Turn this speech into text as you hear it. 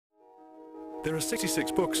There are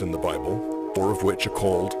 66 books in the Bible, 4 of which are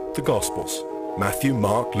called the Gospels: Matthew,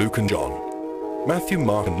 Mark, Luke, and John. Matthew,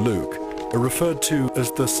 Mark, and Luke are referred to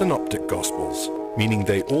as the Synoptic Gospels, meaning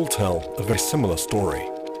they all tell a very similar story.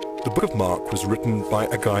 The book of Mark was written by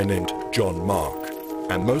a guy named John Mark,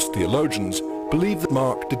 and most theologians believe that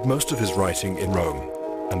Mark did most of his writing in Rome,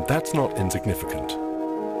 and that's not insignificant.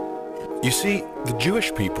 You see, the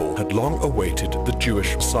Jewish people had long awaited the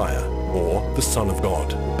Jewish Messiah, or the Son of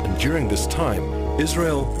God, and during this time,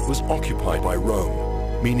 Israel was occupied by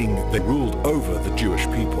Rome, meaning they ruled over the Jewish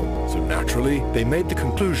people. So naturally, they made the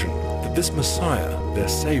conclusion that this Messiah, their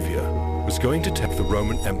Savior, was going to take the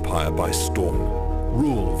Roman Empire by storm,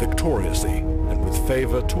 rule victoriously and with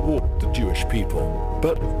favor toward the Jewish people.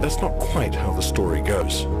 But that's not quite how the story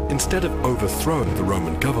goes. Instead of overthrowing the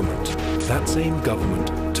Roman government, that same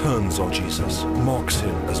government turns on Jesus, mocks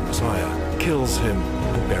him as Messiah, kills him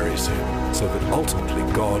and buries him, so that ultimately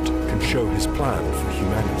God can show his plan for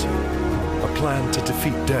humanity. A plan to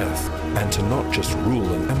defeat death and to not just rule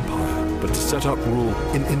an empire, but to set up rule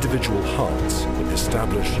in individual hearts and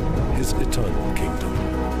establish his eternal kingdom.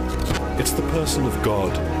 It's the person of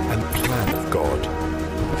God and the plan of God,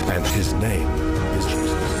 and his name is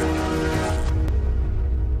Jesus.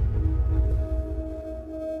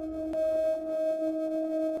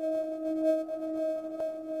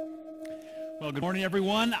 Well, good morning,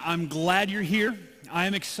 everyone. I'm glad you're here. I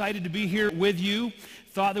am excited to be here with you.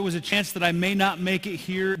 Thought there was a chance that I may not make it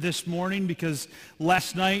here this morning because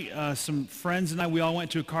last night some friends and I, we all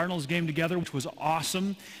went to a Cardinals game together, which was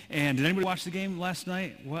awesome. And did anybody watch the game last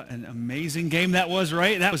night? What an amazing game that was,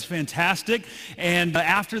 right? That was fantastic. And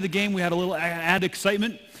after the game, we had a little added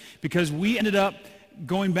excitement because we ended up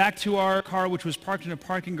going back to our car, which was parked in a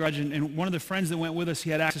parking garage, and one of the friends that went with us, he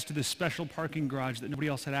had access to this special parking garage that nobody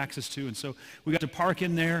else had access to, and so we got to park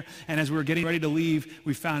in there, and as we were getting ready to leave,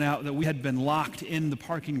 we found out that we had been locked in the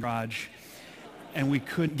parking garage, and we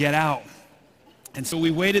couldn't get out. And so we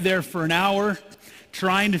waited there for an hour,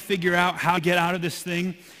 trying to figure out how to get out of this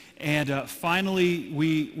thing, and finally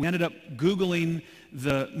we ended up Googling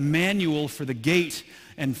the manual for the gate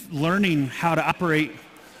and learning how to operate.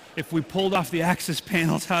 If we pulled off the access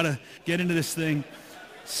panels, how to get into this thing.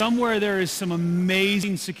 Somewhere there is some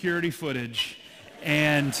amazing security footage,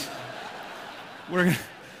 and we're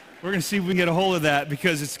gonna see if we can get a hold of that,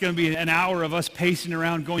 because it's gonna be an hour of us pacing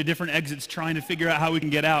around, going to different exits, trying to figure out how we can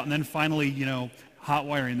get out, and then finally, hot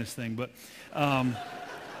wiring this thing. But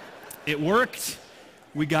it worked.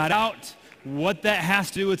 We got out. What that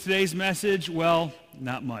has to do with today's message? Well,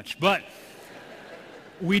 not much. But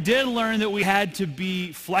we did learn that we had to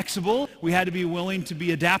be flexible. We had to be willing to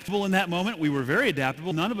be adaptable in that moment. We were very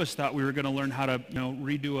adaptable. None of us thought we were going to learn how to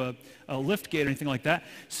redo a lift gate or anything like that.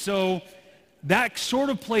 So that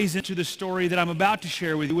sort of plays into the story that I'm about to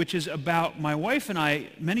share with you, which is about my wife and I.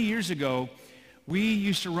 Many years ago, we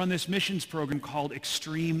used to run this missions program called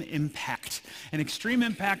Extreme Impact. And Extreme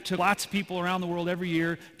Impact took lots of people around the world every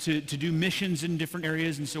year to do missions in different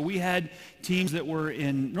areas. And so we had teams that were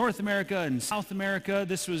in North America and South America.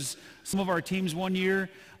 This was some of our teams one year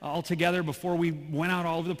all together before we went out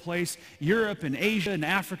all over the place. Europe and Asia and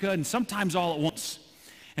Africa, and sometimes all at once.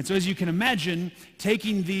 And so as you can imagine,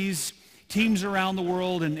 taking these teams around the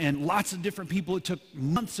world and lots of different people. It took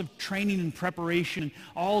months of training and preparation and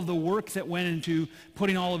all of the work that went into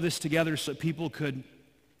putting all of this together so that people could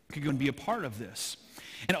go and be a part of this.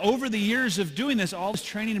 And over the years of doing this, all this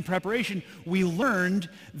training and preparation, we learned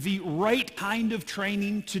the right kind of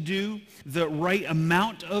training to do, the right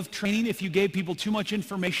amount of training. If you gave people too much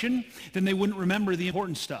information, then they wouldn't remember the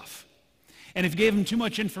important stuff. And if you gave them too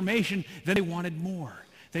much information, then they wanted more.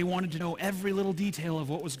 They wanted to know every little detail of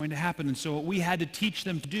what was going to happen. And so what we had to teach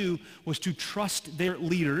them to do was to trust their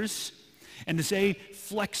leaders and to stay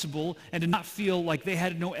flexible and to not feel like they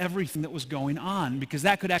had to know everything that was going on, because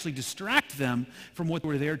that could actually distract them from what they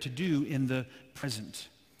were there to do in the present.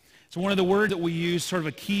 So one of the words that we used, sort of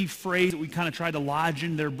a key phrase that we kind of tried to lodge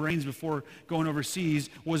in their brains before going overseas,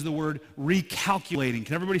 was the word recalculating.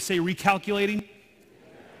 Can everybody say recalculating?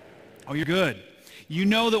 Oh, you're good. You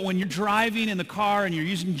know that when you're driving in the car and you're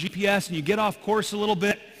using GPS and you get off course a little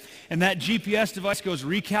bit, and that GPS device goes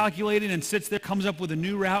recalculating and sits there, comes up with a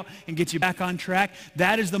new route and gets you back on track,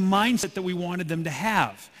 that is the mindset that we wanted them to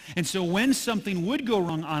have. And so when something would go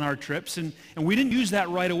wrong on our trips, and we didn't use that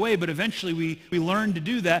right away, but eventually we learned to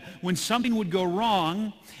do that, when something would go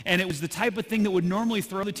wrong, and it was the type of thing that would normally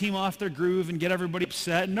throw the team off their groove and get everybody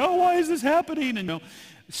upset, no, why is this happening? And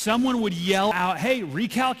someone would yell out, hey,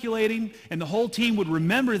 recalculating, and the whole team would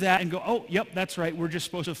remember that and go, oh, yep, that's right, we're just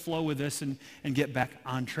supposed to flow with this and get back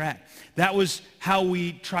on track. That was how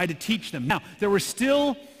we tried to teach them. Now, there were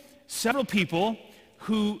still several people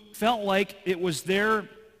who felt like it was their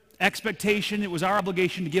expectation, it was our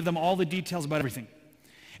obligation to give them all the details about everything.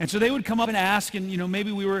 And so they would come up and ask, and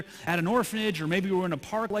maybe we were at an orphanage, or maybe we were in a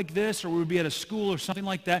park like this, or we would be at a school or something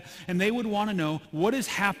like that, and they would want to know what is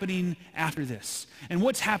happening after this, and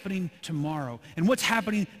what's happening tomorrow, and what's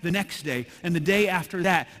happening the next day, and the day after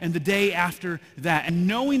that, and the day after that. And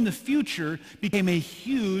knowing the future became a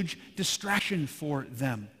huge distraction for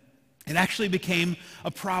them. It actually became a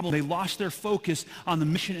problem. They lost their focus on the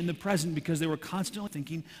mission in the present because they were constantly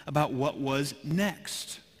thinking about what was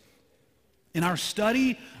next. In our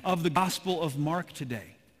study of the Gospel of Mark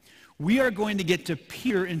today, we are going to get to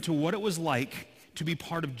peer into what it was like to be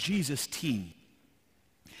part of Jesus' team.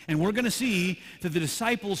 And we're going to see that the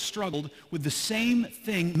disciples struggled with the same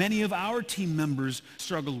thing many of our team members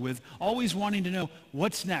struggled with, always wanting to know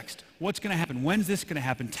what's next, what's going to happen, when's this going to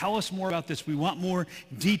happen, tell us more about this, we want more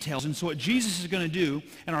details. And so what Jesus is going to do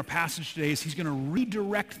in our passage today is he's going to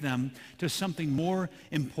redirect them to something more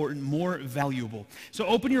important, more valuable. So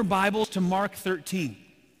open your Bibles to Mark 13.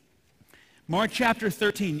 Mark chapter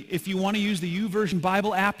 13. If you want to use the YouVersion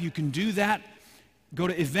Bible app, you can do that. Go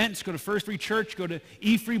to events, go to First Free Church, go to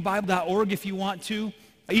efreebible.org if you want to,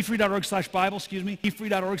 efree.org/Bible,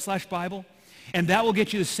 efree.org/Bible, and that will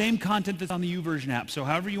get you the same content that's on the YouVersion app. So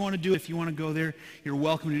however you want to do it, if you want to go there, you're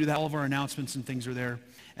welcome to do that. All of our announcements and things are there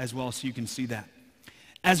as well, so you can see that.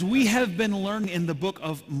 As we have been learning in the book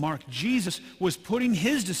of Mark, Jesus was putting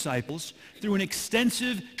his disciples through an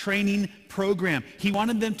extensive training program. He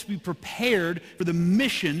wanted them to be prepared for the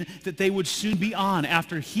mission that they would soon be on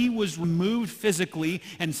after he was removed physically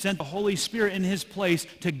and sent the Holy Spirit in his place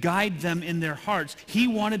to guide them in their hearts. He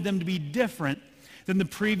wanted them to be different than the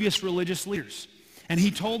previous religious leaders. And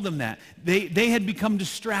he told them that. They had become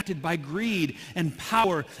distracted by greed and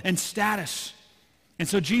power and status. And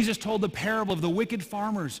so Jesus told the parable of the wicked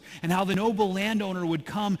farmers and how the noble landowner would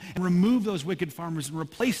come and remove those wicked farmers and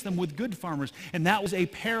replace them with good farmers. And that was a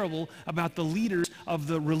parable about the leaders of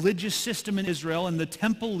the religious system in Israel and the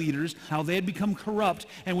temple leaders, how they had become corrupt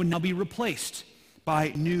and would now be replaced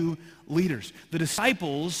by new leaders. The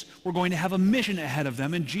disciples were going to have a mission ahead of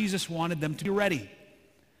them, and Jesus wanted them to be ready.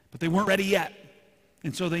 But they weren't ready yet.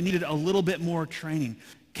 And so they needed a little bit more training.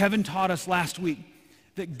 Kevin taught us last week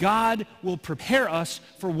that God will prepare us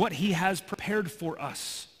for what he has prepared for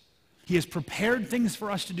us. He has prepared things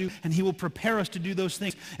for us to do, and he will prepare us to do those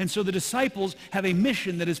things. And so the disciples have a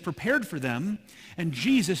mission that is prepared for them, and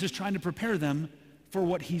Jesus is trying to prepare them for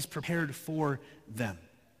what he's prepared for them.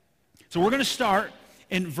 So we're going to start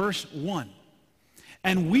in verse 1.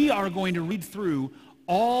 And we are going to read through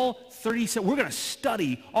all 37, we're going to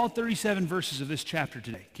study all 37 verses of this chapter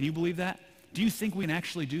today. Can you believe that? Do you think we can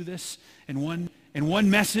actually do this in one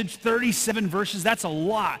message? 37 verses, that's a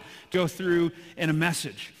lot to go through in a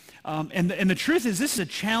message. And the truth is, this is a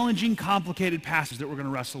challenging, complicated passage that we're going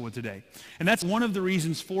to wrestle with today. And that's one of the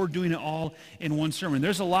reasons for doing it all in one sermon.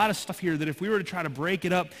 There's a lot of stuff here that if we were to try to break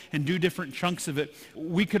it up and do different chunks of it,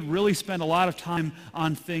 we could really spend a lot of time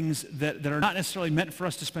on things that are not necessarily meant for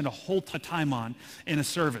us to spend a whole ton of time on in a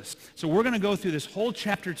service. So we're going to go through this whole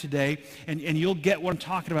chapter today, and you'll get what I'm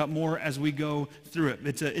talking about more as we go through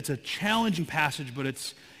it. It's a challenging passage, but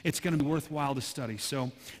it's going to be worthwhile to study.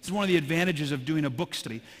 So this is one of the advantages of doing a book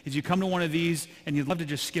study, is you come to one of these and you'd love to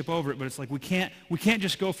just skip over it, but it's like we can't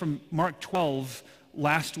just go from Mark 12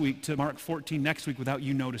 last week to Mark 14 next week without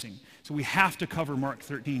you noticing. So we have to cover Mark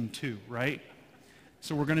 13 too, right?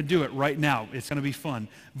 So we're going to do it right now. It's going to be fun.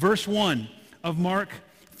 Verse 1 of Mark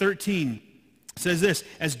 13 says this: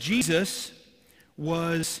 as Jesus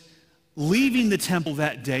was leaving the temple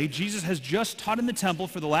that day, Jesus has just taught in the temple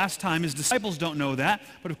for the last time. His disciples don't know that,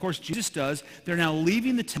 but of course Jesus does. They're now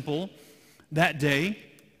leaving the temple that day,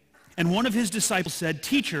 and one of his disciples said,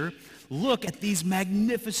 "Teacher, look at these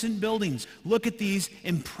magnificent buildings. Look at these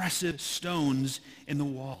impressive stones in the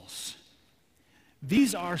walls."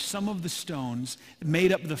 These are some of the stones that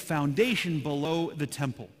made up the foundation below the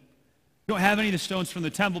temple. We don't have any of the stones from the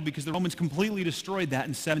temple because the Romans completely destroyed that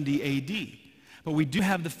in 70 A.D., but we do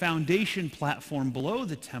have the foundation platform below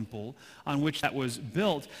the temple on which that was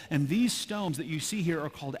built. And these stones that you see here are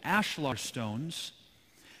called ashlar stones.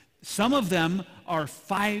 Some of them are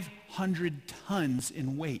 500 tons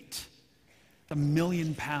in weight, 1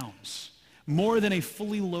 million pounds, more than a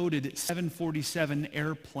fully loaded 747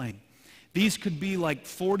 airplane. These could be like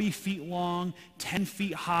 40 feet long, 10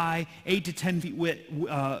 feet high, 8 to 10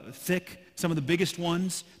 feet thick. Some of the biggest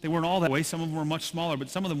ones, they weren't all that way. Some of them were much smaller, but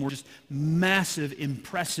some of them were just massive,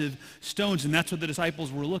 impressive stones, and that's what the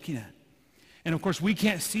disciples were looking at. And of course, we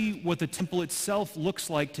can't see what the temple itself looks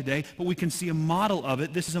like today, but we can see a model of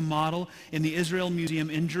it. This is a model in the Israel Museum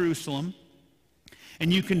in Jerusalem.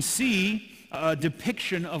 And you can see a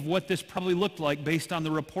depiction of what this probably looked like based on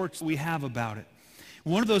the reports we have about it.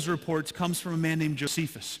 One of those reports comes from a man named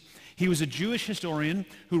Josephus. He was a Jewish historian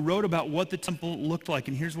who wrote about what the temple looked like,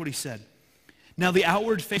 and here's what he said. Now the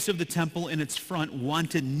outward face of the temple in its front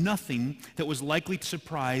wanted nothing that was likely to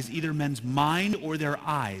surprise either men's mind or their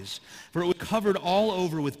eyes, for it was covered all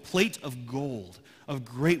over with plate of gold of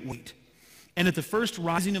great weight. And at the first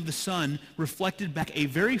rising of the sun reflected back a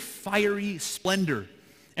very fiery splendor,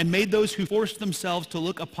 and made those who forced themselves to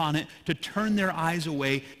look upon it to turn their eyes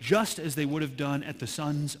away, just as they would have done at the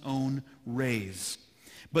sun's own rays.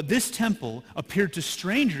 But this temple appeared to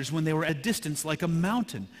strangers when they were at a distance like a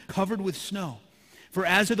mountain covered with snow. For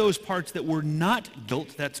as to those parts that were not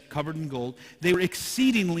gilt, that's covered in gold, they were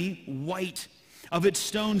exceedingly white. Of its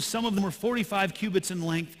stones, some of them were 45 cubits in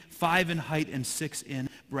length, 5 in height, and 6 in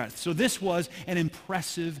breadth. So this was an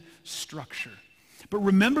impressive structure. But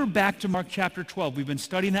remember back to Mark chapter 12. We've been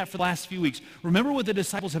studying that for the last few weeks. Remember what the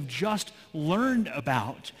disciples have just learned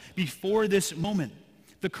about before this moment.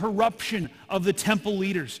 The corruption of the temple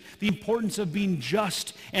leaders, the importance of being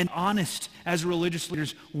just and honest as religious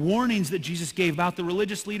leaders, warnings that Jesus gave about the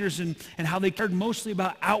religious leaders and how they cared mostly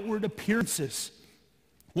about outward appearances.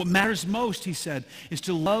 What matters most, he said, is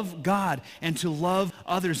to love God and to love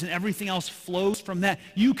others, and everything else flows from that.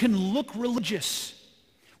 You can look religious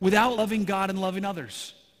without loving God and loving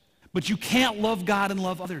others, but you can't love God and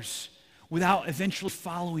love others without eventually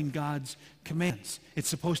following God's commands. It's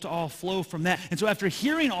supposed to all flow from that. And so after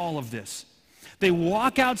hearing all of this, they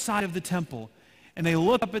walk outside of the temple and they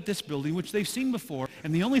look up at this building, which they've seen before,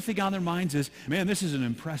 and the only thing on their minds is, man, this is an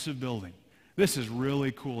impressive building. This is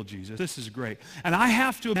really cool, Jesus. This is great. And I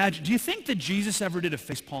have to imagine, do you think that Jesus ever did a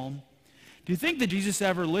facepalm? Do you think that Jesus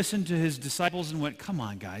ever listened to his disciples and went, come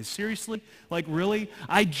on, guys, seriously? Like, really?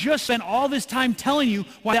 I just spent all this time telling you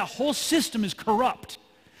why that whole system is corrupt.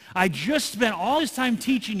 I just spent all this time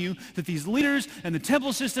teaching you that these leaders and the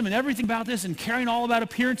temple system and everything about this and caring all about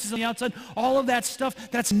appearances on the outside, all of that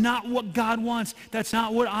stuff, that's not what God wants. That's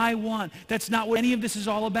not what I want. That's not what any of this is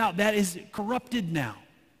all about. That is corrupted now.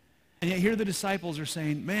 And yet here the disciples are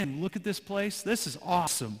saying, man, look at this place. This is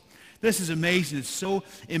awesome. This is amazing. It's so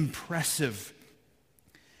impressive.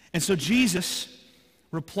 And so Jesus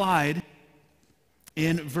replied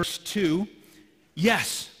in verse 2,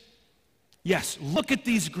 yes, look at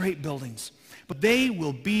these great buildings, but they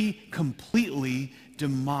will be completely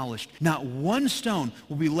demolished. Not one stone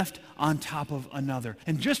will be left on top of another.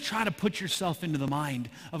 And just try to put yourself into the mind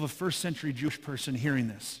of a first century Jewish person hearing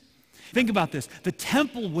this. Think about this. The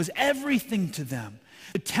temple was everything to them.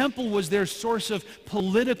 The temple was their source of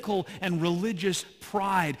political and religious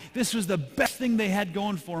pride. This was the best thing they had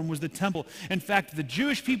going for them, was the temple. In fact, the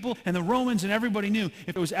Jewish people and the Romans and everybody knew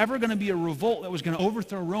if there was ever going to be a revolt that was going to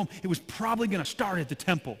overthrow Rome, it was probably going to start at the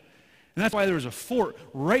temple. And that's why there was a fort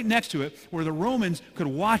right next to it where the Romans could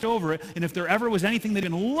watch over it, and if there ever was anything that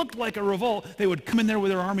even looked like a revolt, they would come in there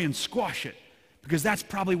with their army and squash it, because that's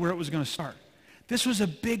probably where it was going to start. This was a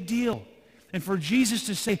big deal. And for Jesus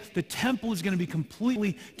to say the temple is going to be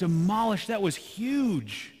completely demolished, that was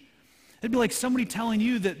huge. It'd be like somebody telling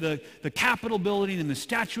you that the Capitol building and the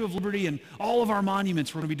Statue of Liberty and all of our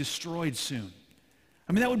monuments were going to be destroyed soon.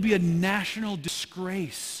 I mean, that would be a national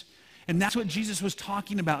disgrace. And that's what Jesus was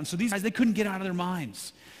talking about. And so these guys, they couldn't get out of their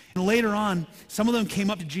minds. And later on, some of them came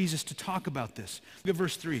up to Jesus to talk about this. Look at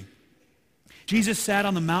verse 3. Jesus sat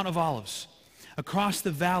on the Mount of Olives across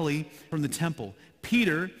the valley from the temple.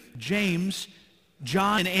 Peter, James,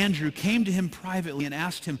 John, and Andrew came to him privately and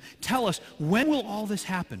asked him, tell us, when will all this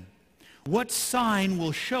happen? What sign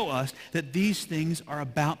will show us that these things are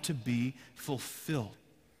about to be fulfilled?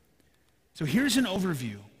 So here's an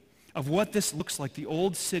overview of what this looks like, the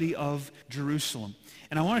old city of Jerusalem.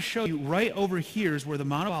 And I want to show you right over here is where the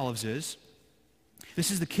Mount of Olives is. This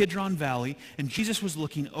is the Kidron Valley, and Jesus was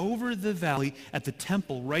looking over the valley at the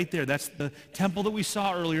temple right there. That's the temple that we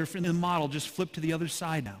saw earlier in the model, just flipped to the other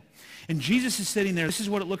side now. And Jesus is sitting there. This is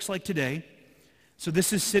what it looks like today. So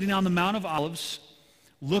this is sitting on the Mount of Olives,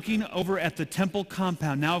 looking over at the temple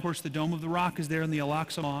compound. Now, of course, the Dome of the Rock is there in the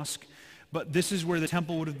Al-Aqsa Mosque, but this is where the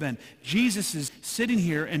temple would have been. Jesus is sitting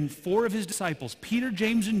here, and 4 of his disciples, Peter,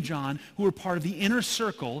 James, and John, who were part of the inner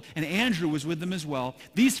circle, and Andrew was with them as well.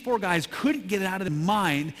 These 4 guys couldn't get it out of their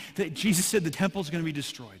mind that Jesus said the temple is going to be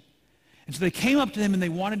destroyed. And so they came up to him and they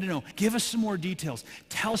wanted to know, give us some more details.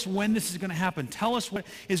 Tell us when this is going to happen. Tell us what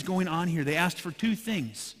is going on here. They asked for 2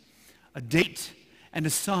 things, a date and a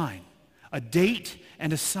sign. A date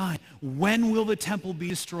and a sign. When will the temple be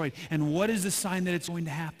destroyed? And what is the sign that it's going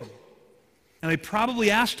to happen? And they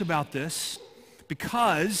probably asked about this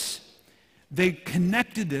because they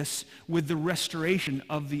connected this with the restoration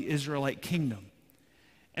of the Israelite kingdom.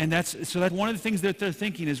 And that's one of the things that they're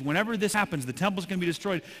thinking is whenever this happens, the temple's going to be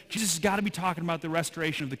destroyed, Jesus has got to be talking about the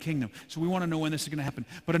restoration of the kingdom. So we want to know when this is going to happen.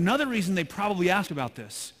 But another reason they probably asked about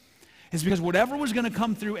this is because whatever was going to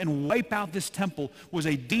come through and wipe out this temple was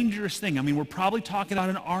a dangerous thing. I mean, we're probably talking about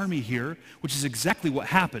an army here, which is exactly what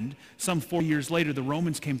happened. Some 4 years later, the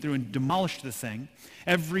Romans came through and demolished the thing.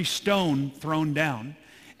 Every stone thrown down.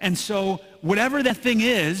 And so whatever that thing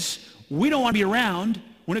is, we don't want to be around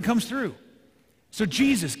when it comes through. So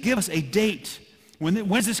Jesus, give us a date.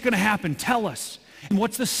 When's this going to happen? Tell us. And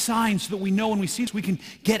what's the sign so that we know when we see this, we can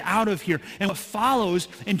get out of here? And what follows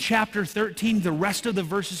in chapter 13, the rest of the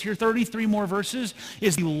verses here, 33 more verses,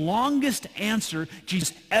 is the longest answer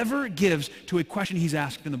Jesus ever gives to a question he's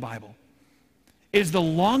asked in the Bible. It is the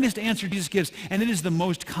longest answer Jesus gives, and it is the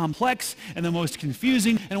most complex and the most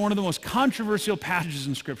confusing and one of the most controversial passages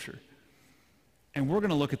in Scripture. And we're going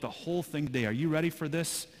to look at the whole thing today. Are you ready for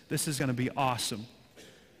this? This is going to be awesome.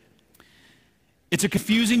 It's a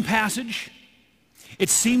confusing passage. It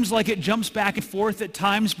seems like it jumps back and forth at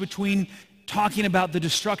times between talking about the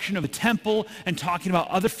destruction of the temple and talking about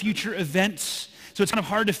other future events. So it's kind of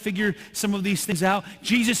hard to figure some of these things out.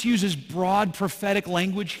 Jesus uses broad prophetic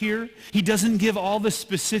language here. He doesn't give all the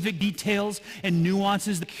specific details and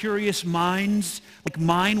nuances that curious minds like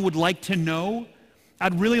mine would like to know.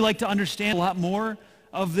 I'd really like to understand a lot more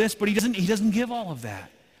of this, but he doesn't give all of that.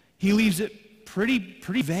 He leaves it pretty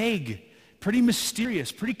vague, pretty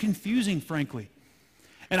mysterious, pretty confusing, frankly.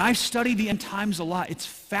 And I've studied the end times a lot. It's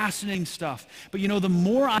fascinating stuff. But you know, the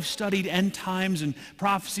more I've studied end times and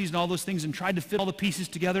prophecies and all those things and tried to fit all the pieces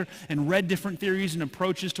together and read different theories and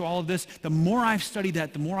approaches to all of this, the more I've studied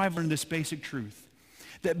that, the more I've learned this basic truth.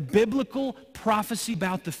 That biblical prophecy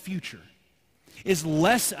about the future is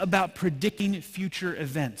less about predicting future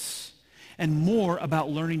events and more about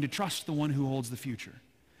learning to trust the one who holds the future.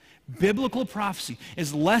 Biblical prophecy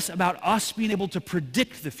is less about us being able to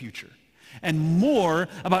predict the future and more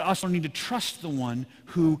about us learning to trust the one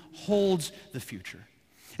who holds the future.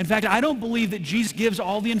 In fact, I don't believe that Jesus gives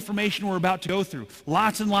all the information we're about to go through.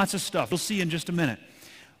 Lots and lots of stuff. You'll see in just a minute.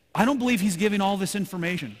 I don't believe he's giving all this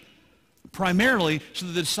information primarily so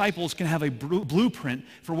that the disciples can have a blueprint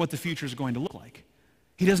for what the future is going to look like.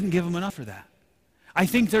 He doesn't give them enough for that. I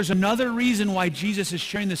think there's another reason why Jesus is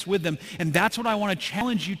sharing this with them, and that's what I want to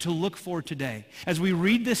challenge you to look for today. As we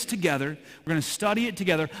read this together, we're going to study it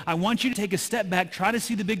together. I want you to take a step back, try to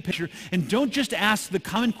see the big picture, and don't just ask the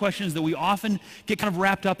common questions that we often get kind of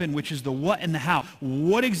wrapped up in, which is the what and the how.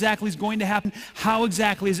 What exactly is going to happen? How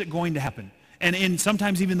exactly is it going to happen? And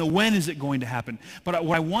sometimes even the when is it going to happen? But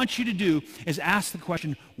what I want you to do is ask the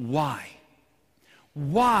question, why?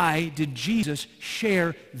 Why did Jesus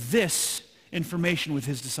share this information with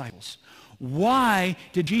his disciples? Why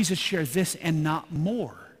did Jesus share this and not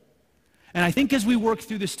more? And I think as we work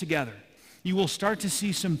through this together, you will start to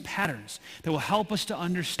see some patterns that will help us to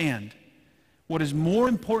understand what is more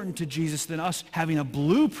important to Jesus than us having a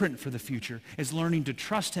blueprint for the future is learning to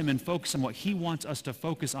trust him and focus on what he wants us to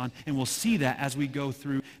focus on, and we'll see that as we go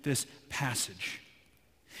through this passage.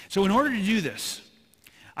 So in order to do this,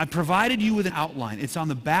 I provided you with an outline. It's on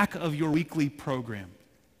the back of your weekly program.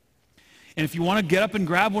 And if you want to get up and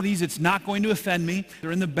grab one of these, it's not going to offend me.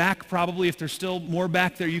 They're in the back probably. If there's still more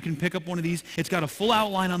back there, you can pick up one of these. It's got a full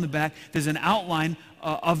outline on the back. There's an outline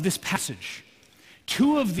of this passage.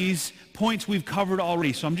 2 of these points we've covered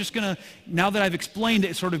already. So I'm just going to, now that I've explained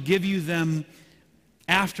it, sort of give you them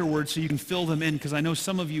afterwards so you can fill them in, because I know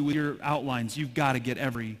some of you with your outlines, you've got to get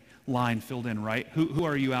every line filled in, right? Who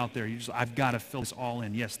are you out there? I've got to fill this all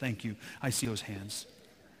in. Yes, thank you. I see those hands.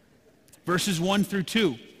 Verses 1 through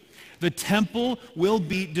 2. The temple will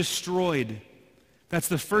be destroyed. That's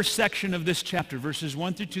the first section of this chapter. Verses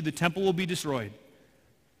 1 through 2, the temple will be destroyed.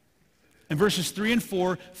 In verses 3 and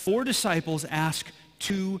 4, 4 disciples ask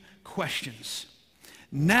 2 questions.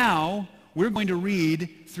 Now, we're going to read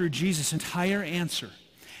through Jesus' entire answer.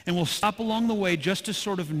 And we'll stop along the way just to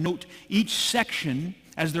sort of note each section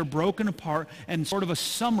as they're broken apart and sort of a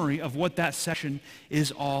summary of what that section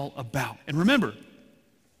is all about. And remember,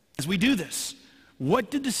 as we do this,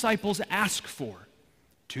 what did disciples ask for?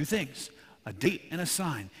 2 things, a date and a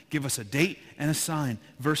sign. Give us a date and a sign.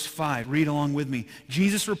 Verse 5, read along with me.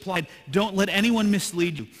 Jesus replied, "Don't let anyone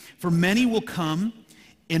mislead you, for many will come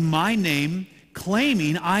in my name,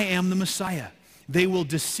 claiming I am the Messiah. They will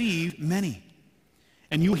deceive many.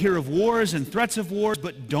 And you hear of wars and threats of wars,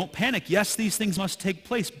 but don't panic. Yes, these things must take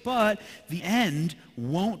place, but the end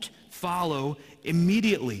won't follow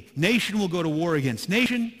immediately. Nation will go to war against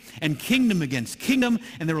nation, and kingdom against kingdom,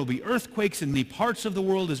 and there will be earthquakes in many parts of the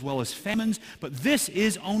world as well as famines. But this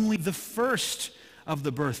is only the first of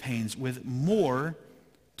the birth pains, with more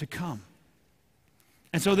to come.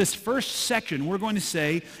 And so this first section, we're going to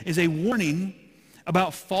say, is a warning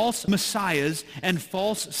about false messiahs and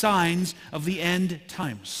false signs of the end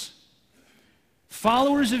times.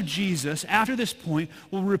 Followers of Jesus, after this point,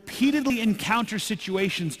 will repeatedly encounter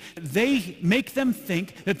situations that they make them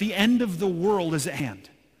think that the end of the world is at hand.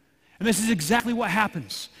 And this is exactly what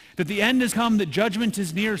happens. That the end has come, that judgment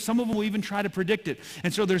is near. Some of them will even try to predict it.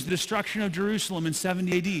 And so there's the destruction of Jerusalem in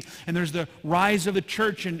 70 AD. And there's the rise of the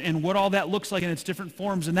church and what all that looks like in its different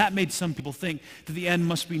forms. And that made some people think that the end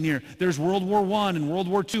must be near. There's World War I and World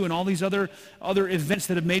War II and all these other events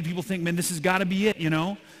that have made people think, man, this has got to be it, you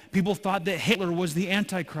know? People thought that Hitler was the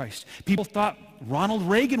Antichrist. People thought Ronald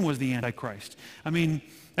Reagan was the Antichrist. I mean,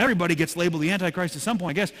 everybody gets labeled the Antichrist at some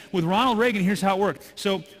point, I guess. With Ronald Reagan, here's how it worked.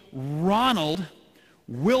 So Ronald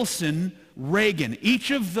Wilson Reagan.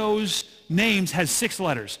 Each of those names has 6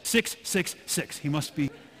 letters. 666. He must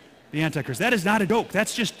be the Antichrist. That is not a joke.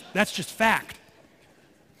 That's just fact.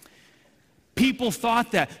 People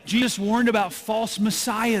thought that. Jesus warned about false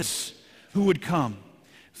messiahs who would come.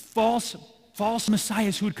 False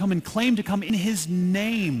messiahs who would come and claim to come in his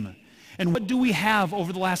name. And what do we have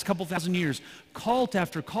over the last couple thousand years? Cult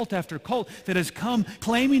after cult after cult that has come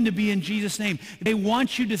claiming to be in Jesus' name. They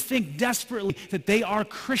want you to think desperately that they are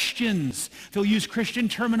Christians. They'll use Christian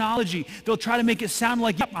terminology. They'll try to make it sound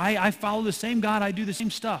like, yep, I follow the same God, I do the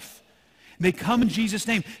same stuff. They come in Jesus'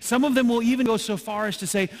 name. Some of them will even go so far as to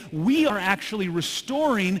say, we are actually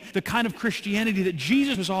restoring the kind of Christianity that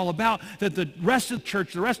Jesus was all about, that the rest of the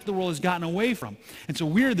church, the rest of the world has gotten away from. And so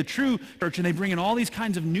we're the true church, and they bring in all these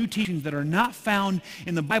kinds of new teachings that are not found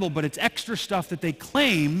in the Bible, but it's extra stuff that they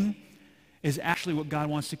claim is actually what God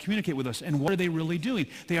wants to communicate with us. And what are they really doing?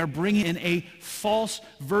 They are bringing in a false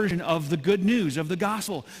version of the good news, of the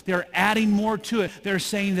gospel. They're adding more to it. They're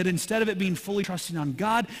saying that instead of it being fully trusting on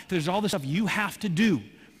God, there's all this stuff you have to do.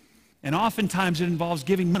 And oftentimes it involves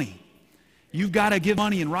giving money. You've got to give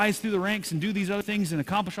money and rise through the ranks and do these other things and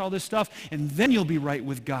accomplish all this stuff, and then you'll be right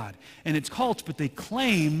with God. And it's cults, but they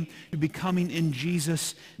claim to be coming in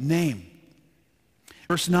Jesus' name.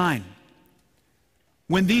 Verse 9.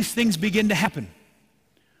 When these things begin to happen,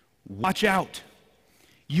 watch out.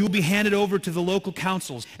 You will be handed over to the local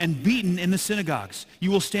councils and beaten in the synagogues.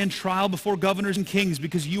 You will stand trial before governors and kings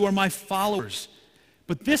because you are my followers.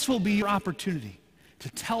 But this will be your opportunity to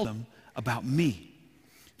tell them about me.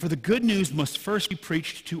 For the good news must first be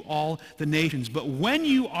preached to all the nations. But when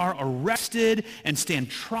you are arrested and stand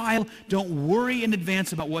trial, don't worry in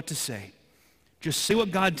advance about what to say. Just say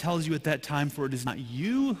what God tells you at that time, for it is not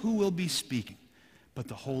you who will be speaking, but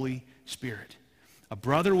the Holy Spirit. A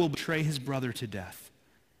brother will betray his brother to death.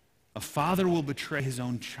 A father will betray his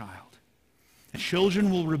own child. And children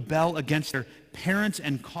will rebel against their parents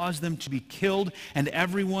and cause them to be killed, and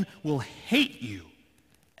everyone will hate you.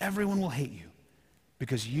 Everyone will hate you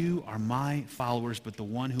because you are my followers, but the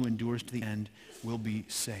one who endures to the end will be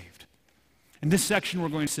saved. In this section, we're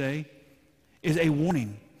going to say, is a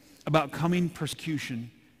warning about coming persecution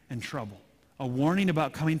and trouble. A warning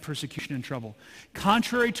about coming persecution and trouble.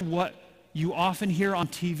 Contrary to what you often hear on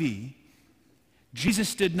TV,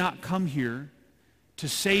 Jesus did not come here to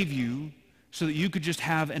save you so that you could just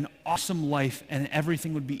have an awesome life and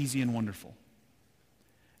everything would be easy and wonderful.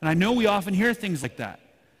 And I know we often hear things like that.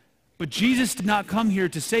 But Jesus did not come here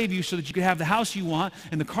to save you so that you could have the house you want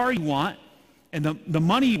and the car you want and the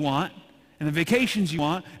money you want and the vacations you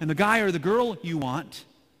want and the guy or the girl you want.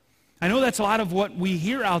 I know that's a lot of what we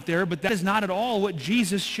hear out there, but that is not at all what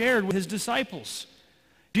Jesus shared with his disciples.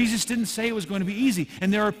 Jesus didn't say it was going to be easy.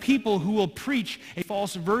 And there are people who will preach a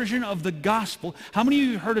false version of the gospel. How many of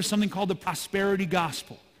you have heard of something called the prosperity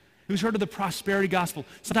gospel? Who's heard of the prosperity gospel?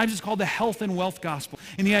 Sometimes it's called the health and wealth gospel.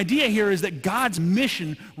 And the idea here is that God's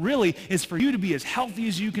mission really is for you to be as healthy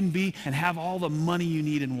as you can be and have all the money you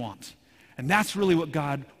need and want. And that's really what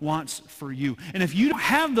God wants for you. And if you don't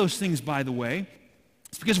have those things, by the way,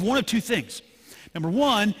 it's because of one of two things. Number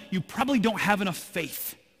one, you probably don't have enough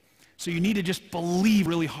faith. So you need to just believe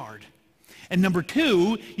really hard. And number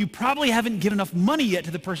two, you probably haven't given enough money yet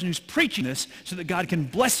to the person who's preaching this so that God can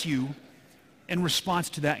bless you in response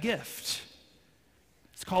to that gift.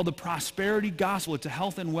 It's called the prosperity gospel. It's a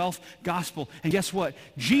health and wealth gospel. And guess what?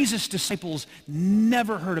 Jesus' disciples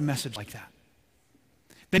never heard a message like that.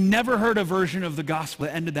 They never heard a version of the gospel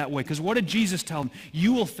that ended that way. Because what did Jesus tell them?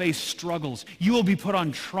 You will face struggles. You will be put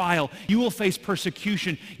on trial. You will face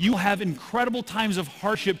persecution. You will have incredible times of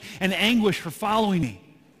hardship and anguish for following me.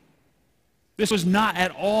 This was not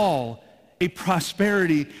at all a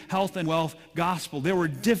prosperity, health, and wealth gospel. There were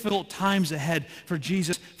difficult times ahead for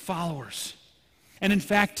Jesus' followers. And in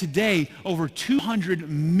fact, today, over 200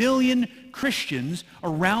 million Christians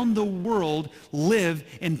around the world live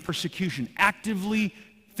in persecution, actively,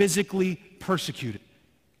 physically persecuted.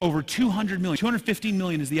 Over 200 million. 215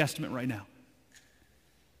 million is the estimate right now.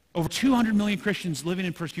 Over 200 million Christians living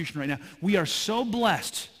in persecution right now. We are so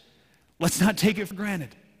blessed, let's not take it for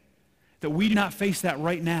granted, that we do not face that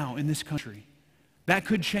right now in this country. That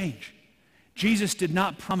could change. Jesus did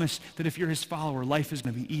not promise that if you're his follower, life is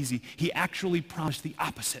going to be easy. He actually promised the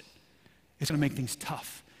opposite. It's going to make things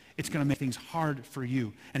tough. It's going to make things hard for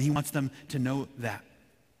you. And he wants them to know that.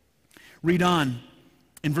 Read on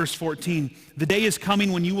in verse 14. The day is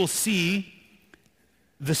coming when you will see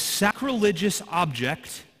the sacrilegious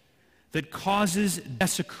object that causes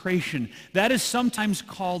desecration. That is sometimes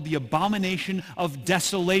called the abomination of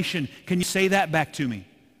desolation. Can you say that back to me?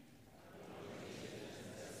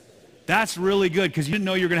 That's really good, because you didn't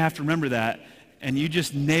know you were going to have to remember that, and you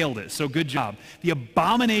just nailed it. So good job. The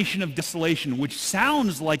abomination of desolation, which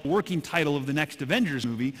sounds like the working title of the next Avengers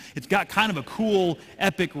movie. It's got kind of a cool,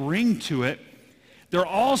 epic ring to it. There are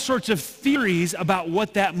all sorts of theories about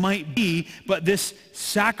what that might be, but this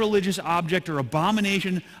sacrilegious object or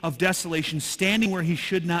abomination of desolation standing where he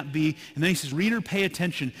should not be. And then he says, reader, pay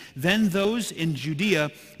attention. Then those in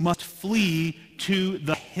Judea must flee to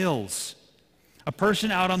the hills. A person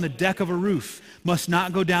out on the deck of a roof must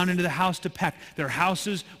not go down into the house to peck. Their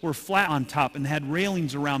houses were flat on top and had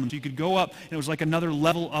railings around them, so you could go up, and it was like another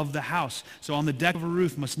level of the house. So on the deck of a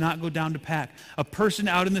roof must not go down to peck. A person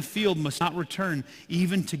out in the field must not return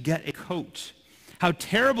even to get a coat. How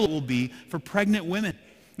terrible it will be for pregnant women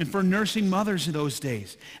and for nursing mothers in those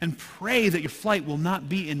days. And pray that your flight will not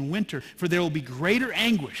be in winter, for there will be greater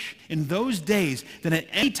anguish in those days than at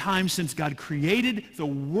any time since God created the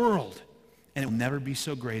world. And it will never be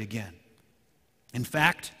so great again. In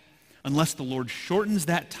fact, unless the Lord shortens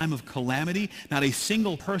that time of calamity, not a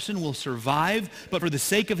single person will survive, but for the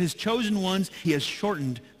sake of his chosen ones, he has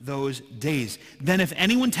shortened those days. Then if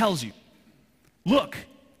anyone tells you, look,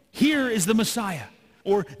 here is the Messiah,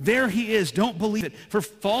 or there he is, don't believe it. For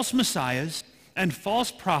false messiahs and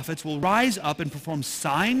false prophets will rise up and perform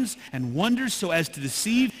signs and wonders so as to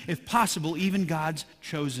deceive, if possible, even God's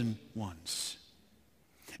chosen ones.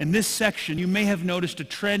 In this section, you may have noticed a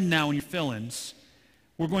trend now in your fill-ins.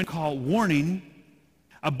 We're going to call warning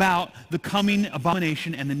about the coming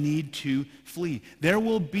abomination and the need to flee. There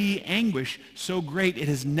will be anguish so great it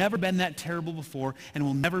has never been that terrible before and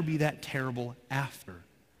will never be that terrible after.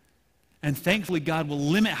 And thankfully, God will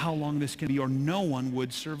limit how long this can be, or no one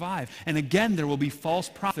would survive. And again, there will be false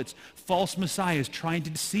prophets, false messiahs trying to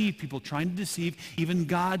deceive people, trying to deceive even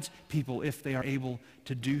God's people if they are able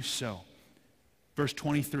to do so. Verse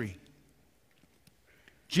 23.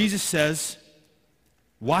 Jesus says,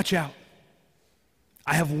 watch out.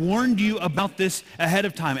 I have warned you about this ahead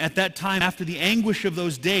of time. At that time, after the anguish of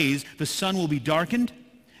those days, the sun will be darkened,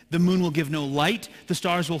 the moon will give no light, the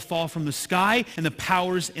stars will fall from the sky, and the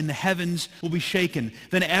powers in the heavens will be shaken.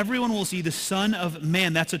 Then everyone will see the Son of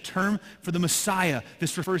Man. That's a term for the Messiah.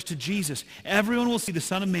 This refers to Jesus. Everyone will see the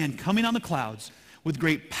Son of Man coming on the clouds with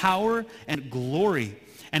great power and glory.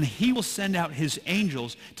 And he will send out his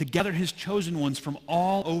angels to gather his chosen ones from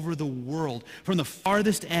all over the world, from the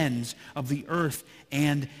farthest ends of the earth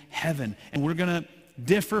and heaven. And we're going to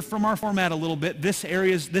differ from our format a little bit. This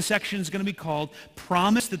section is going to be called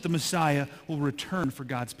Promise that the Messiah will return for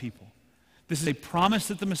God's people. This is a promise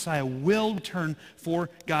that the Messiah will return for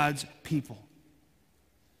God's people.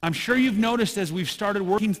 I'm sure you've noticed as we've started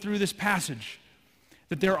working through this passage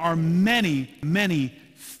that there are many, many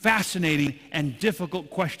fascinating and difficult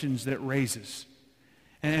questions that it raises.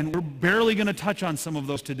 And we're barely going to touch on some of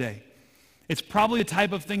those today. It's probably the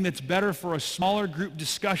type of thing that's better for a smaller group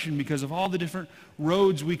discussion because of all the different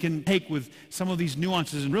roads we can take with some of these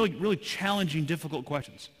nuances and really, really challenging, difficult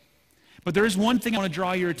questions. But there is one thing I want to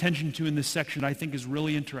draw your attention to in this section that I think is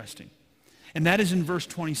really interesting. And that is in verse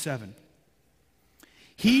 27.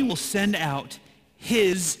 He will send out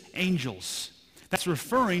his angels. That's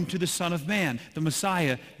referring to the Son of Man, the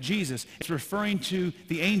Messiah, Jesus. It's referring to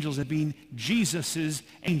the angels as being Jesus'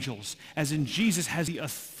 angels, as in Jesus has the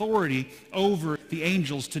authority over the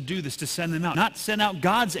angels to do this, to send them out. Not send out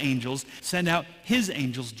God's angels, send out his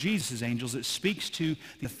angels, Jesus' angels. It speaks to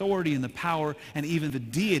the authority and the power and even the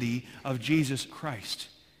deity of Jesus Christ,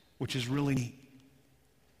 which is really neat.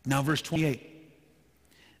 Now verse 28.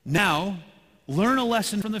 Now learn a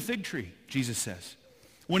lesson from the fig tree, Jesus says.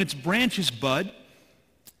 When its branches bud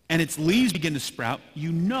and its leaves begin to sprout,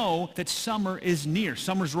 you know that summer is near.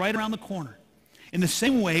 Summer's right around the corner. In the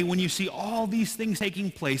same way, when you see all these things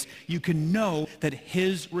taking place, you can know that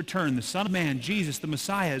his return, the Son of Man, Jesus, the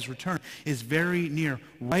Messiah's return, is very near,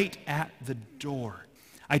 right at the door.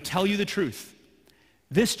 I tell you the truth,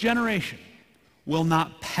 this generation will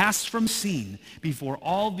not pass from scene before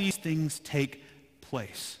all these things take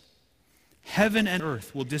place. Heaven and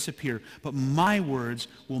earth will disappear, but my words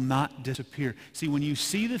will not disappear. See, when you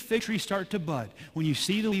see the fig tree start to bud, when you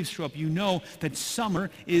see the leaves show up, you know that summer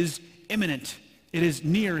is imminent. It is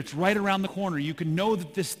near. It's right around the corner. You can know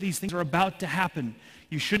that these things are about to happen.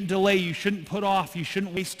 You shouldn't delay. You shouldn't put off. You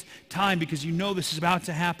shouldn't waste time because you know this is about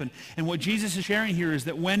to happen. And what Jesus is sharing here is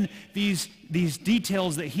that when these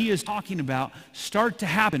details that he is talking about start to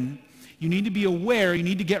happen, you need to be aware. You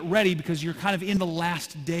need to get ready because you're kind of in the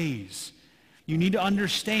last days. You need to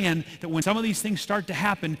understand that when some of these things start to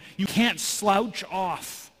happen, you can't slouch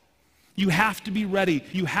off. You have to be ready.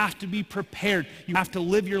 You have to be prepared. You have to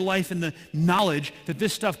live your life in the knowledge that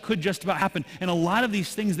this stuff could just about happen. And a lot of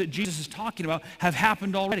these things that Jesus is talking about have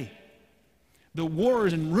happened already. The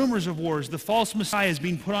wars and rumors of wars, the false messiahs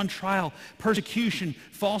being put on trial, persecution,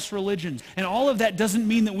 false religions. And all of that doesn't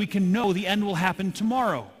mean that we can know the end will happen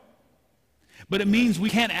tomorrow. But it means we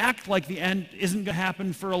can't act like the end isn't going to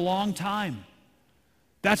happen for a long time.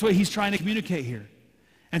 That's what he's trying to communicate here.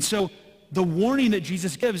 And so the warning that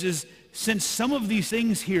Jesus gives is, since some of these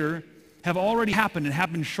things here have already happened and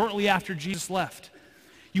happened shortly after Jesus left,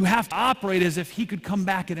 you have to operate as if he could come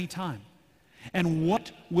back at any time. And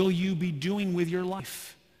what will you be doing with your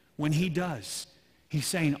life when he does? He's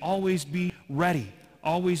saying, always be ready.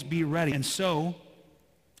 Always be ready. And so,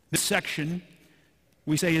 this section,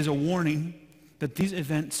 we say, is a warning that these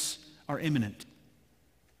events are imminent.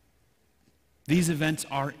 These events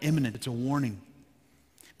are imminent. It's a warning.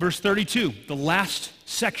 Verse 32, the last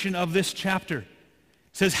section of this chapter,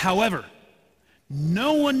 says, however,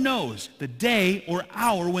 no one knows the day or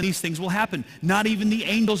hour when these things will happen, not even the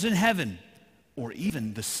angels in heaven, or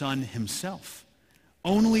even the Son himself.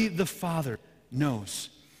 Only the Father knows.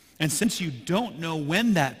 And since you don't know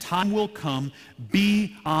when that time will come,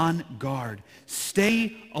 be on guard.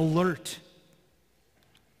 Stay alert.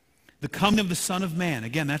 The coming of the Son of Man,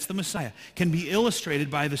 again, that's the Messiah, can be illustrated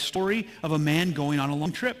by the story of a man going on a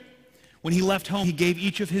long trip. When he left home, he gave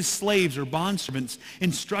each of his slaves or bondservants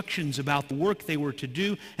instructions about the work they were to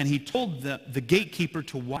do, and he told the gatekeeper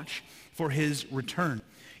to watch for his return.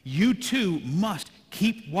 You too must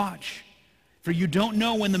keep watch, for you don't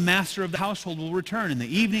know when the master of the household will return, in the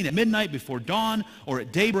evening, at midnight, before dawn, or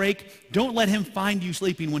at daybreak. Don't let him find you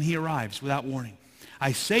sleeping when he arrives without warning.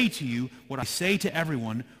 I say to you what I say to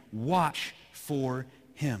everyone, watch for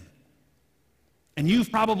him. And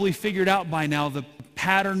you've probably figured out by now the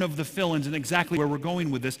pattern of the fill-ins and exactly where we're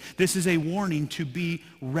going with this. This is a warning to be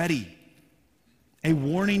ready. A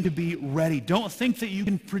warning to be ready. Don't think that you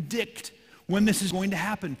can predict when this is going to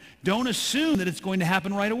happen. Don't assume that it's going to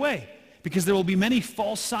happen right away, because there will be many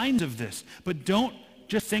false signs of this. But don't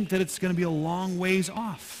just think that it's going to be a long ways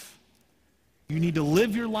off. You need to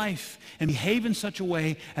live your life and behave in such a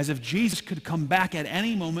way as if Jesus could come back at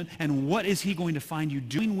any moment, and what is he going to find you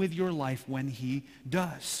doing with your life when he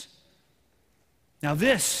does? Now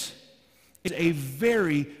this is a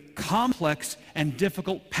very complex and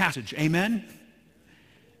difficult passage. Amen?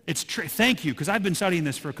 Thank you, because I've been studying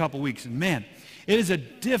this for a couple weeks, and man, it is a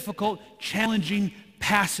difficult, challenging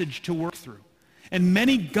passage to work through. And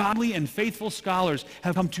many godly and faithful scholars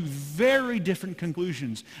have come to very different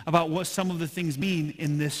conclusions about what some of the things mean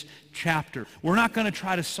in this chapter. We're not going to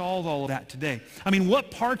try to solve all of that today. I mean,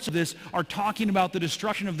 what parts of this are talking about the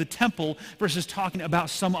destruction of the temple versus talking about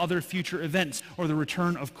some other future events or the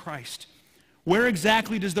return of Christ? Where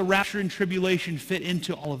exactly does the rapture and tribulation fit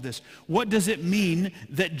into all of this? What does it mean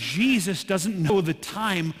that Jesus doesn't know the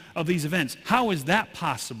time of these events? How is that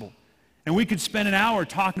possible? And we could spend an hour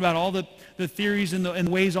talking about all the theories and the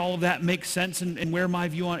ways all of that makes sense and where my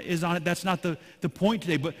view is on it. That's not the point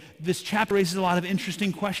today, but this chapter raises a lot of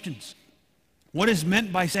interesting questions. What is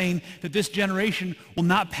meant by saying that this generation will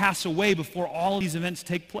not pass away before all of these events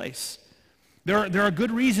take place? There are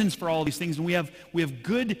good reasons for all of these things, and we have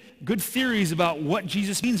good theories about what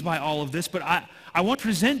Jesus means by all of this, but I want to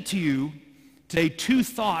present to you today two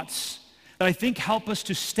thoughts that I think help us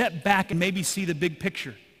to step back and maybe see the big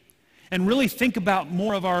picture and really think about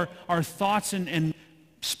more of our thoughts and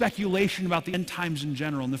speculation about the end times in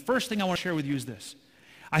general. And the first thing I want to share with you is this.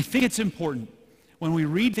 I think it's important when we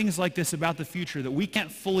read things like this about the future that we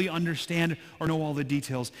can't fully understand or know all the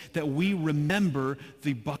details, that we remember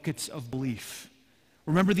the buckets of belief.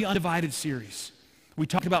 Remember the Undivided series. We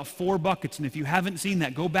talked about 4 buckets, and if you haven't seen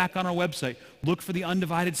that, go back on our website, look for the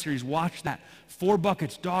Undivided series, watch that. 4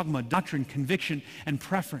 buckets: dogma, doctrine, conviction, and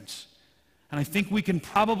preference. And I think we can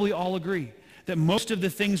probably all agree that most of the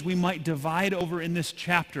things we might divide over in this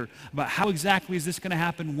chapter about how exactly is this going to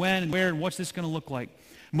happen, when and where, and what's this going to look like,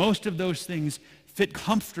 most of those things fit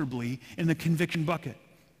comfortably in the conviction bucket.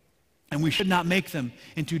 And we should not make them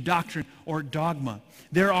into doctrine or dogma.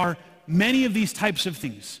 There are many of these types of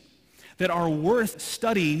things that are worth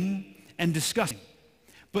studying and discussing,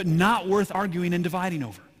 but not worth arguing and dividing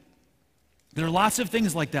over. There are lots of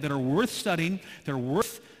things like that that are worth studying, they're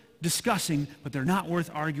worth discussing, but they're not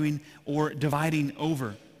worth arguing or dividing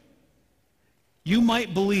over. You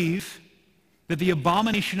might believe that the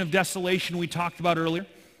abomination of desolation we talked about earlier,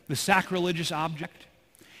 the sacrilegious object,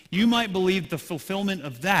 you might believe the fulfillment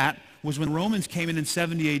of that was when the Romans came in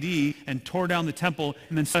 70 AD and tore down the temple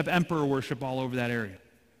and then set up emperor worship all over that area.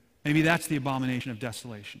 Maybe that's the abomination of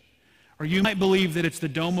desolation. Or you might believe that it's the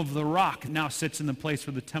Dome of the Rock that now sits in the place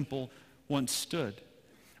where the temple once stood.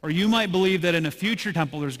 Or you might believe that in a future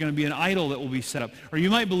temple there's going to be an idol that will be set up. Or you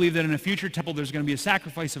might believe that in a future temple there's going to be a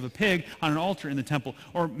sacrifice of a pig on an altar in the temple.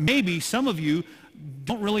 Or maybe some of you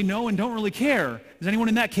don't really know and don't really care. Is anyone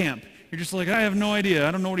in that camp? You're just like, I have no idea.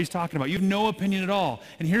 I don't know what he's talking about. You have no opinion at all.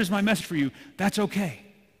 And here's my message for you. That's okay.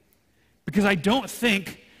 Because I don't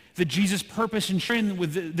think that Jesus' purpose in sharing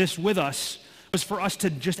this with us was for us to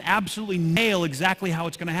just absolutely nail exactly how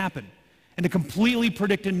it's going to happen and to completely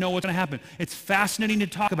predict and know what's going to happen. It's fascinating to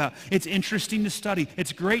talk about. It's interesting to study.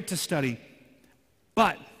 It's great to study.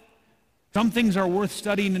 But some things are worth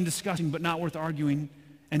studying and discussing, but not worth arguing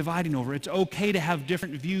and dividing over. It's okay to have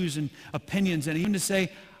different views and opinions, and even to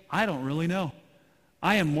say, I don't really know.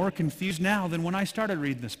 I am more confused now than when I started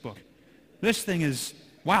reading this book. This thing is,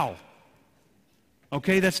 wow.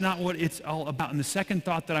 Okay, that's not what it's all about. And the second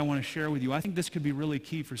thought that I want to share with you, I think this could be really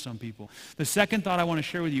key for some people. The second thought I want to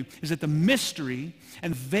share with you is that the mystery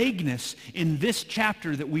and vagueness in this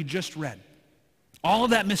chapter that we just read, all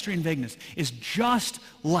of that mystery and vagueness is just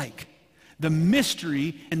like the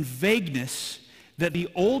mystery and vagueness that the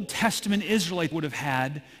Old Testament Israelites would have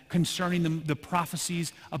had concerning the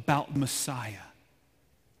prophecies about Messiah.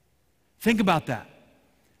 Think about that.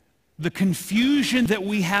 The confusion that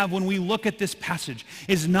we have when we look at this passage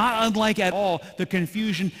is not unlike at all the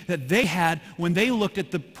confusion that they had when they looked at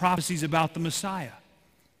the prophecies about the Messiah.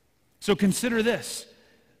 So consider this.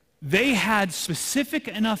 They had specific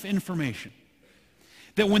enough information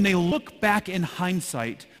that when they look back in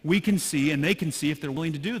hindsight, we can see, and they can see if they're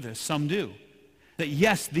willing to do this, some do, that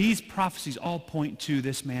yes, these prophecies all point to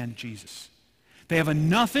this man, Jesus. They have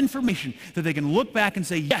enough information that they can look back and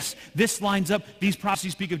say, yes, this lines up, these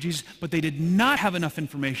prophecies speak of Jesus, but they did not have enough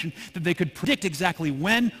information that they could predict exactly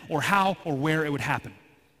when or how or where it would happen.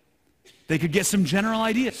 They could get some general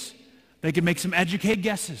ideas. They could make some educated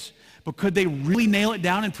guesses. But could they really nail it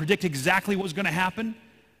down and predict exactly what was going to happen?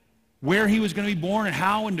 Where he was going to be born and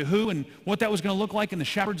how and to who and what that was going to look like and the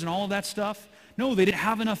shepherds and all of that stuff? No, they didn't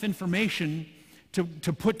have enough information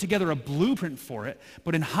to put together a blueprint for it.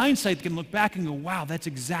 But in hindsight, they can look back and go, wow, that's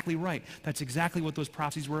exactly right. That's exactly what those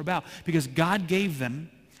prophecies were about. Because God gave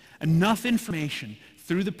them enough information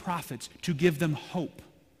through the prophets to give them hope,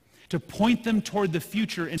 to point them toward the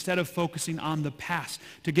future instead of focusing on the past,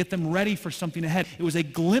 to get them ready for something ahead. It was a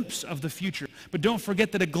glimpse of the future. But don't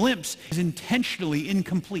forget that a glimpse is intentionally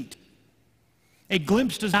incomplete. A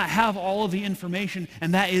glimpse does not have all of the information,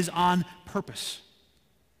 and that is on purpose.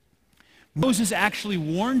 Moses actually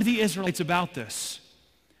warned the Israelites about this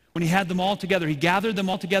when he had them all together. He gathered them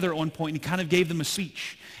all together at one point, and he kind of gave them a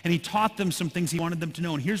speech. And he taught them some things he wanted them to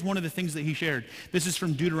know. And here's one of the things that he shared. This is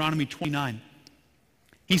from Deuteronomy 29.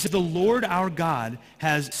 He said, the Lord our God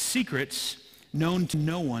has secrets known to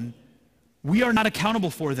no one. We are not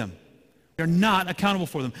accountable for them. We are not accountable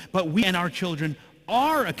for them. But we and our children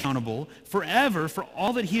are accountable forever for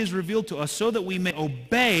all that he has revealed to us so that we may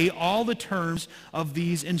obey all the terms of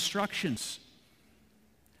these instructions.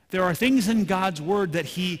 There are things in God's word that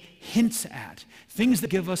he hints at, things that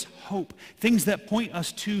give us hope, things that point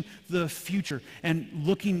us to the future and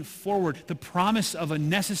looking forward, the promise of a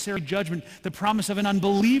necessary judgment, the promise of an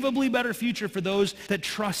unbelievably better future for those that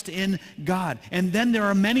trust in God. And then there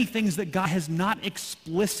are many things that God has not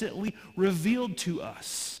explicitly revealed to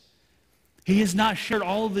us. He has not shared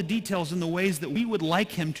all of the details in the ways that we would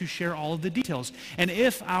like him to share all of the details. And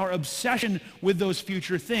if our obsession with those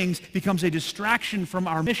future things becomes a distraction from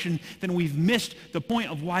our mission, then we've missed the point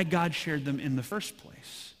of why God shared them in the first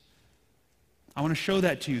place. I want to show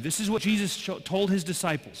that to you. This is what Jesus told his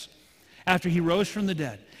disciples after he rose from the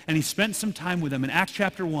dead, and he spent some time with them. In Acts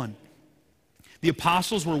chapter 1, the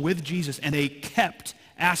apostles were with Jesus, and they kept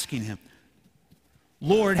asking him,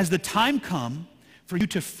 Lord, has the time come for you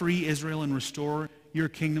to free Israel and restore your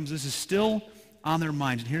kingdoms? This is still on their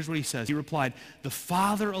minds. And here's what he says. He replied, the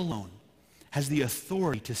Father alone has the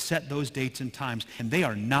authority to set those dates and times, and they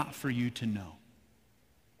are not for you to know.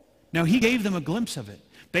 Now, he gave them a glimpse of it.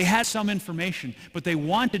 They had some information, but they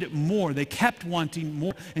wanted it more. They kept wanting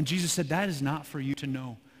more. And Jesus said, that is not for you to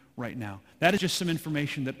know right now. That is just some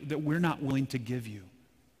information that we're not willing to give you.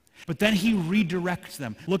 But then he redirects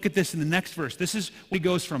them. Look at this in the next verse. This is what he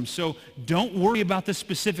goes from. So don't worry about the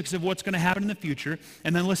specifics of what's going to happen in the future.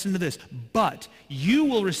 And then listen to this. But you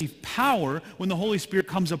will receive power when the Holy Spirit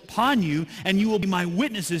comes upon you, and you will be my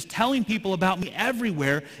witnesses, telling people about me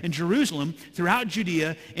everywhere in Jerusalem, throughout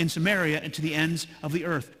Judea, in Samaria, and to the ends of the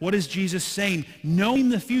earth. What is Jesus saying? Knowing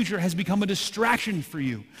the future has become a distraction for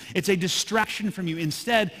you. It's a distraction from you.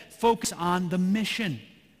 Instead, focus on the mission.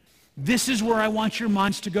 This is where I want your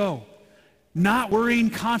minds to go. Not worrying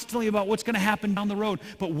constantly about what's going to happen down the road,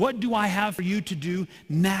 but what do I have for you to do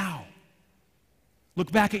now?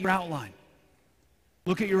 Look back at your outline.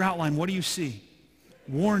 Look at your outline. What do you see?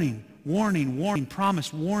 Warning, warning, warning,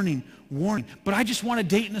 promise, warning, warning. But I just want a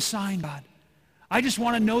date and a sign, God. I just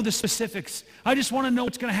want to know the specifics. I just want to know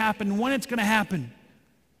what's going to happen, when it's going to happen.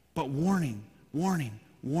 But warning, warning,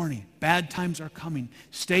 warning. Bad times are coming.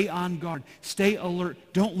 Stay on guard. Stay alert.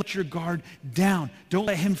 Don't let your guard down. Don't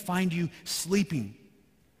let him find you sleeping.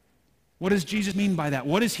 What does Jesus mean by that?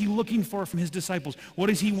 What is he looking for from his disciples? What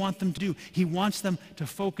does he want them to do? He wants them to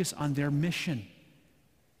focus on their mission.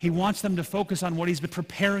 He wants them to focus on what he's been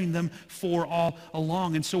preparing them for all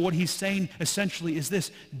along. And so what he's saying essentially is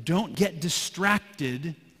this: don't get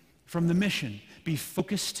distracted from the mission. Be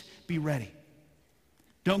focused, be ready.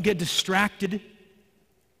 Don't get distracted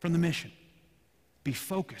from the mission. Be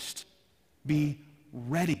focused. Be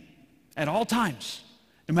ready at all times.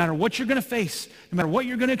 No matter what you're going to face, no matter what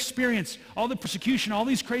you're going to experience, all the persecution, all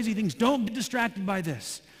these crazy things, don't get distracted by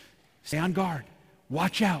this. Stay on guard.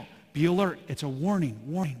 Watch out. Be alert. It's a warning,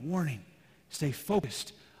 warning, warning. Stay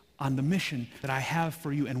focused on the mission that I have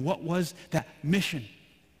for you. And what was that mission?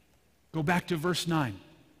 Go back to verse 9.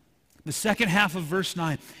 The second half of verse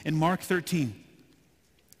 9 in Mark 13.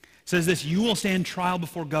 Says this: you will stand trial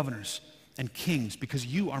before governors and kings because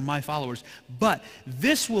you are my followers. But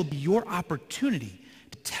this will be your opportunity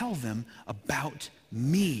to tell them about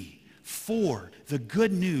me. For the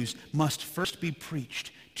good news must first be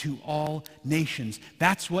preached to all nations.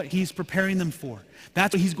 That's what he's preparing them for.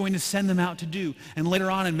 That's what he's going to send them out to do. And later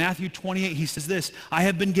on in Matthew 28, he says this: I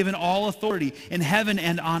have been given all authority in heaven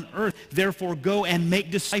and on earth. Therefore go and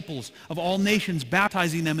make disciples of all nations,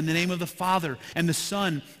 baptizing them in the name of the Father and the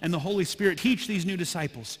Son and the Holy Spirit. Teach these new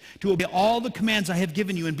disciples to obey all the commands I have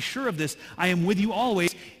given you. And be sure of this: I am with you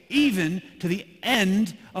always, even to the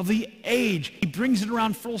end of the age. He brings it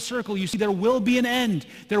around full circle. You see, there will be an end.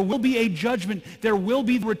 There will be a judgment. There will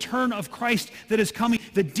be the return of Christ that is coming.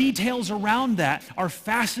 The details around that are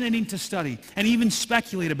fascinating to study and even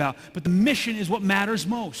speculate about. But the mission is what matters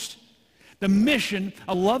most. The mission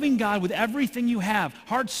of loving God with everything you have,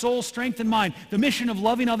 heart, soul, strength, and mind. The mission of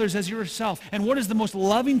loving others as yourself. And what is the most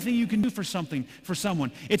loving thing you can do for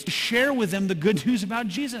someone? It's to share with them the good news about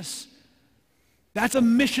Jesus. That's a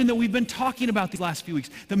mission that we've been talking about these last few weeks.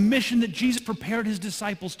 The mission that Jesus prepared his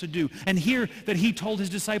disciples to do. And here that he told his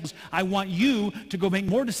disciples, I want you to go make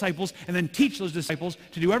more disciples and then teach those disciples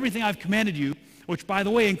to do everything I've commanded you, which, by the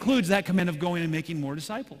way, includes that command of going and making more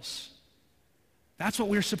disciples. That's what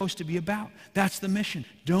we're supposed to be about. That's the mission.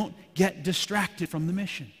 Don't get distracted from the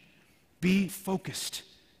mission. Be focused.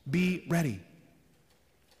 Be ready.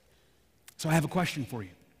 So I have a question for you.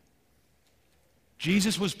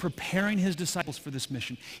 Jesus was preparing his disciples for this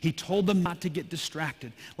mission. He told them not to get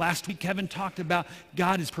distracted. Last week, Kevin talked about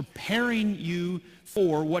God is preparing you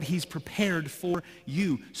for what he's prepared for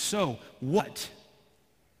you. So, what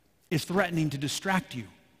is threatening to distract you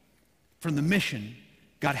from the mission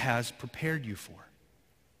God has prepared you for?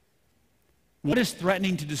 What is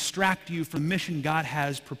threatening to distract you from the mission God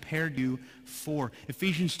has prepared you for?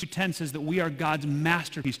 Ephesians 2:10 says that we are God's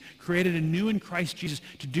masterpiece, created anew in Christ Jesus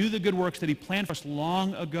to do the good works that he planned for us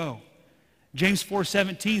long ago. James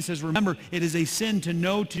 4:17 says, remember, it is a sin to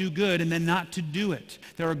know to do good and then not to do it.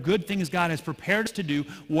 There are good things God has prepared us to do.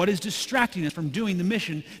 What is distracting us from doing the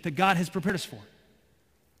mission that God has prepared us for?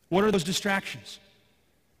 What are those distractions?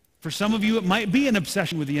 For some of you, it might be an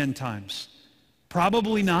obsession with the end times.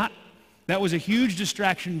 Probably not. That was a huge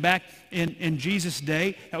distraction back in Jesus'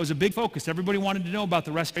 day. That was a big focus. Everybody wanted to know about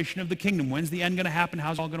the restoration of the kingdom. When's the end going to happen?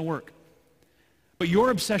 How's it all going to work? But your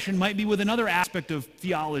obsession might be with another aspect of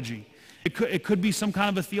theology. It could be some kind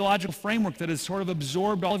of a theological framework that has sort of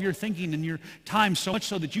absorbed all of your thinking and your time, so much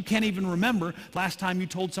so that you can't even remember last time you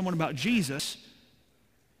told someone about Jesus.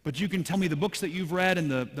 But you can tell me the books that you've read and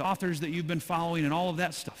the authors that you've been following and all of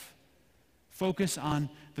that stuff. Focus on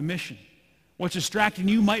the mission. What's distracting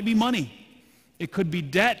you might be money. It could be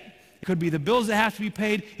debt. It could be the bills that have to be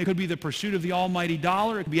paid. It could be the pursuit of the almighty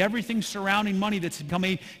dollar. It could be everything surrounding money that's become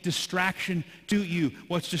a distraction to you.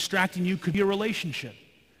 What's distracting you could be a relationship.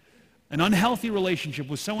 An unhealthy relationship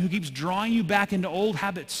with someone who keeps drawing you back into old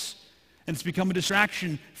habits. And it's become a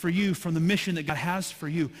distraction for you from the mission that God has for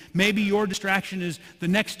you. Maybe your distraction is the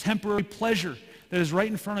next temporary pleasure that is right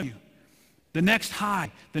in front of you. The next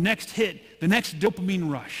high, the next hit, the next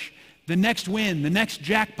dopamine rush, the next win, the next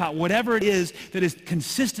jackpot, whatever it is that is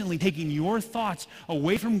consistently taking your thoughts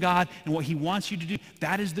away from God and what he wants you to do,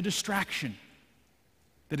 that is the distraction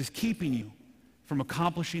that is keeping you from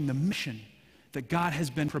accomplishing the mission that God has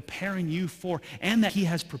been preparing you for and that he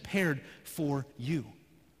has prepared for you.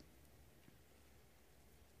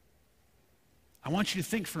 I want you to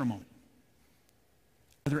think for a moment.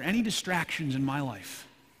 Are there any distractions in my life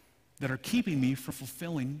that are keeping me from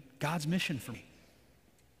fulfilling God's mission for me?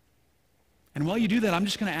 And while you do that, I'm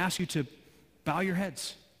just going to ask you to bow your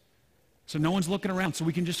heads so no one's looking around, so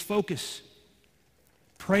we can just focus.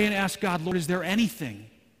 Pray and ask God, Lord, is there anything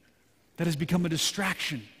that has become a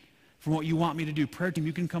distraction from what you want me to do? Prayer team,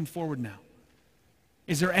 you can come forward now.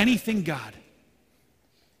 Is there anything, God,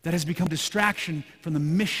 that has become a distraction from the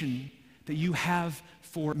mission that you have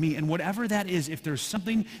for me? And whatever that is, if there's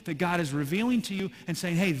something that God is revealing to you and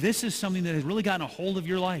saying, hey, this is something that has really gotten a hold of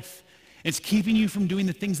your life, it's keeping you from doing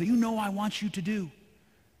the things that you know I want you to do,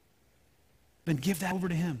 then give that over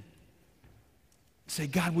to him. Say,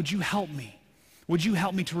 God, would you help me? Would you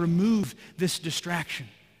help me to remove this distraction,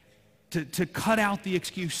 to cut out the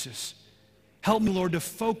excuses? Help me, Lord, to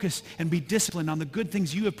focus and be disciplined on the good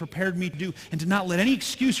things you have prepared me to do and to not let any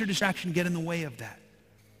excuse or distraction get in the way of that.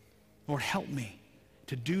 Lord, help me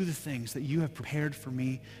to do the things that you have prepared for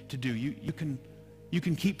me to do. You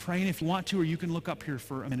can keep praying if you want to, or you can look up here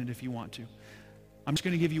for a minute if you want to. I'm just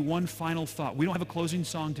going to give you one final thought. We don't have a closing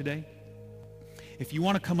song today. If you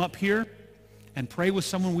want to come up here and pray with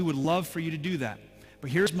someone, we would love for you to do that. But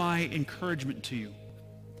here's my encouragement to you.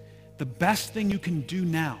 The best thing you can do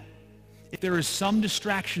now, if there is some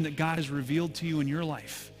distraction that God has revealed to you in your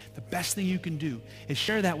life, the best thing you can do is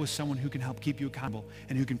share that with someone who can help keep you accountable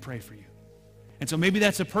and who can pray for you. And so maybe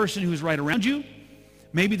that's a person who's right around you.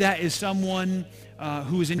 Maybe that is someone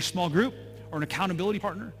who is in your small group or an accountability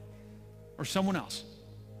partner or someone else.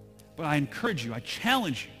 But I encourage you, I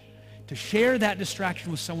challenge you to share that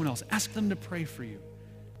distraction with someone else. Ask them to pray for you.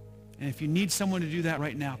 And if you need someone to do that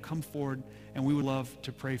right now, come forward and we would love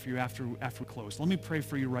to pray for you after we close. Let me pray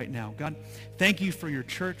for you right now. God, thank you for your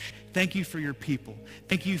church. Thank you for your people.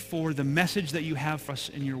 Thank you for the message that you have for us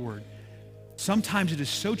in your word. Sometimes it is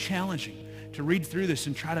so challenging to read through this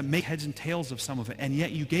and try to make heads and tails of some of it, and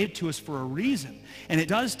yet you gave it to us for a reason. And it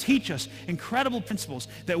does teach us incredible principles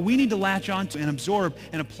that we need to latch onto and absorb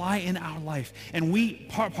and apply in our life. And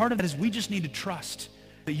part of that is we just need to trust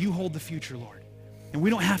that you hold the future, Lord. And we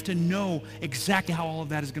don't have to know exactly how all of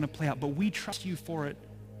that is going to play out, but we trust you for it.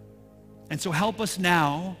 And so help us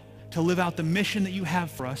now to live out the mission that you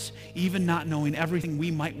have for us, even not knowing everything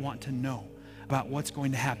we might want to know about what's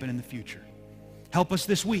going to happen in the future. Help us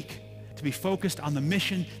this week to be focused on the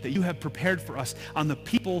mission that you have prepared for us, on the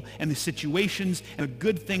people and the situations and the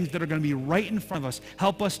good things that are going to be right in front of us.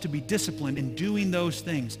 Help us to be disciplined in doing those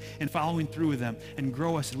things and following through with them, and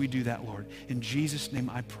grow us as we do that, Lord. In Jesus' name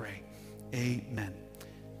I pray. Amen.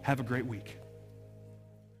 Have a great week.